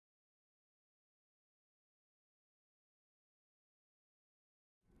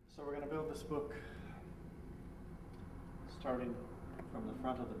So we're going to build this book starting from the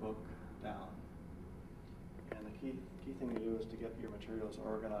front of the book down. And the key thing to do is to get your materials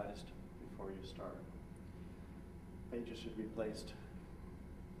organized before you start. Pages should be placed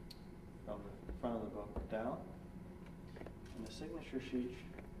from the front of the book down. And the signature sheets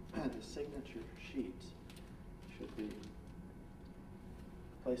should be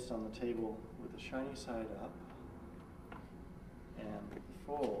placed on the table with the shiny side up and the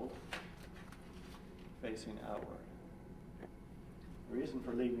fold facing outward. The reason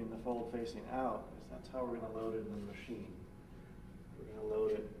for leaving the fold facing out is that's how we're going to load it in the machine. We're going to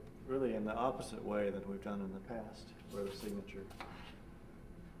load it really in the opposite way that we've done in the past, where the signature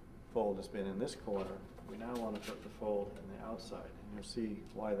fold has been in this corner. We now want to put the fold in the outside, and you'll see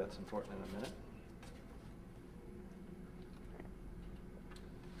why that's important in a minute.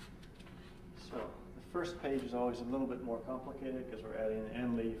 So the first page is always a little bit more complicated because we're adding an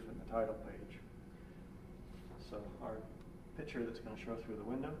end leaf and the title page. So our picture that's going to show through the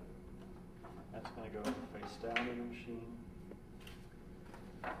window, that's going to go face down in the machine.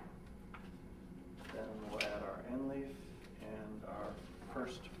 Then we'll add our end leaf and our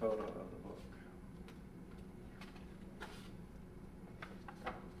first photo of the book.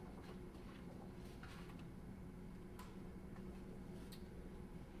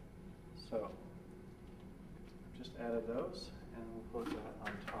 So, just added those, and we'll put that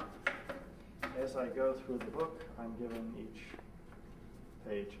on top. As I go through the book, I'm giving each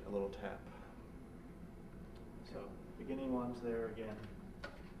page a little tap. So, beginning ones there again,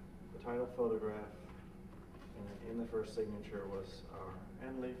 the title photograph, and then in the first signature was our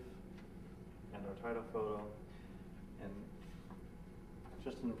end leaf and our title photo. And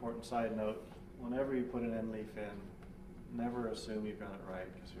just an important side note, whenever you put an end leaf in, never assume you've got it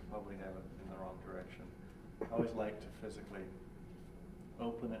right, because you probably have it in the wrong direction. I always like to physically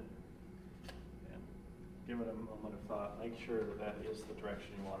open it and give it a moment of thought. Make sure that that is the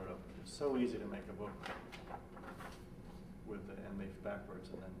direction you want it open. It's so easy to make a book with the end leaf backwards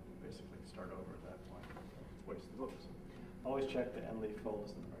and then basically start over at that point. Waste the book. So always check the end leaf fold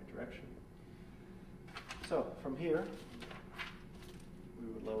is in the right direction. So from here, we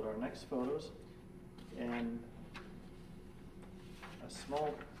would load our next photos, and a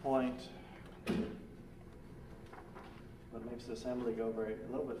small point that makes the assembly go a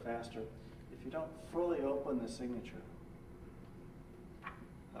little bit faster. If you don't fully open the signature,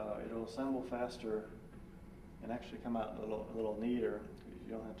 it'll assemble faster and actually come out a little neater.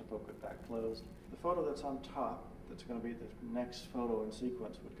 You don't have to poke it back closed. The photo that's on top, that's going to be the next photo in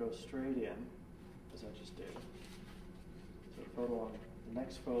sequence, would go straight in, as I just did. So the photo on the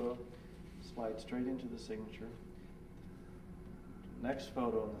next photo slides straight into the signature. Next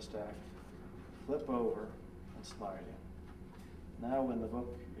photo in the stack, flip over and slide in. Now when the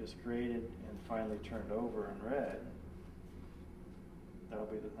book is created and finally turned over and read, that'll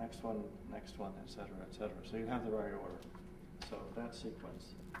be the next one, etc., etc. So you have the right order. So that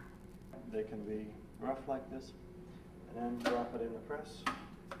sequence, they can be rough like this, and then drop it in the press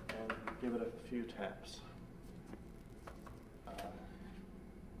and give it a few taps.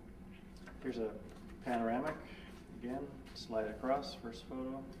 Here's a panoramic. Again, slide across, first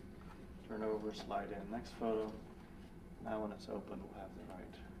photo, turn over, slide in, next photo. Now when it's open, we'll have the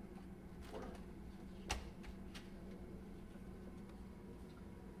right order.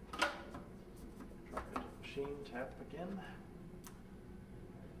 Drop it into the machine, tap again.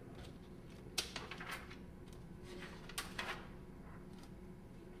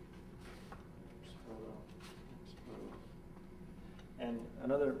 Next photo, next photo. And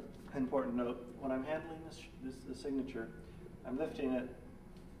another important note, when I'm handling the signature, I'm lifting it,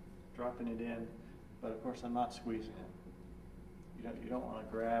 dropping it in, but of course I'm not squeezing it. You don't want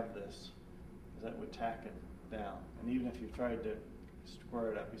to grab this, because that would tack it down. And even if you tried to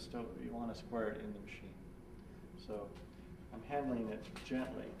square it up, you want to square it in the machine. So I'm handling it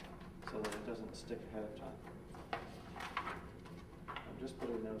gently so that it doesn't stick ahead of time. I'm just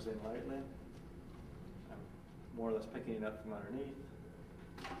putting those in lightly. I'm more or less picking it up from underneath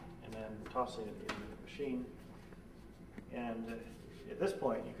and then tossing it into the machine. And at this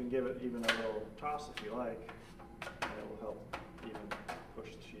point, you can give it even a little toss if you like, and it will help even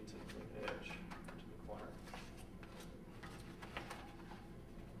push the sheets into the edge, into the corner.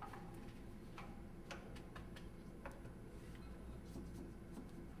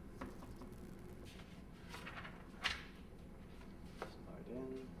 Slide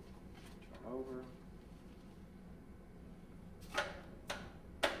in, turn over,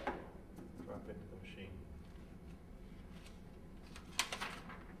 drop into the machine.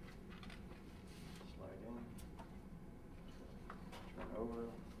 Slide in, turn over,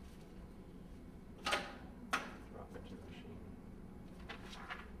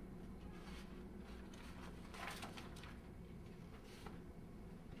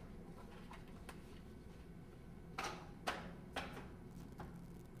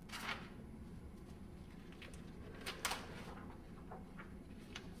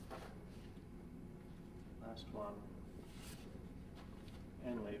 Last one.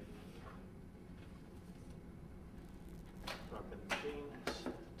 And leave. Drop in the machine.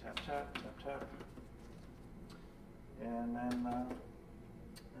 Tap, tap, tap, tap. And then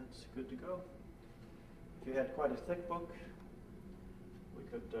that's good to go. If you had quite a thick book, we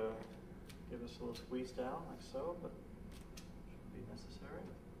could give us a little squeeze down like so, but shouldn't be necessary.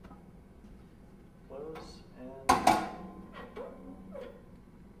 Close and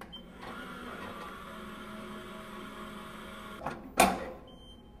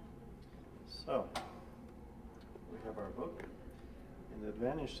so we have our book. And the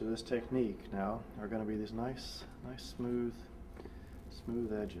advantage to this technique now are going to be these nice smooth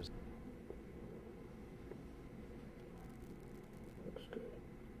edges. Looks good.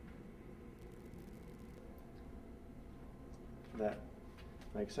 That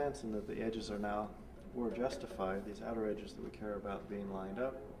makes sense in that the edges are now justified. These outer edges that we care about being lined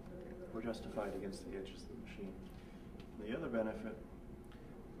up were justified against the edges of the machine. The other benefit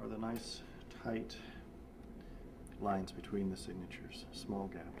are the nice tight lines between the signatures, small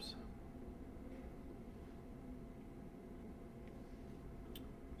gaps.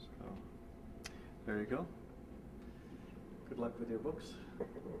 So, there you go. Good luck with your books, and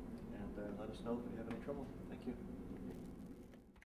let us know if you have any trouble. Thank you.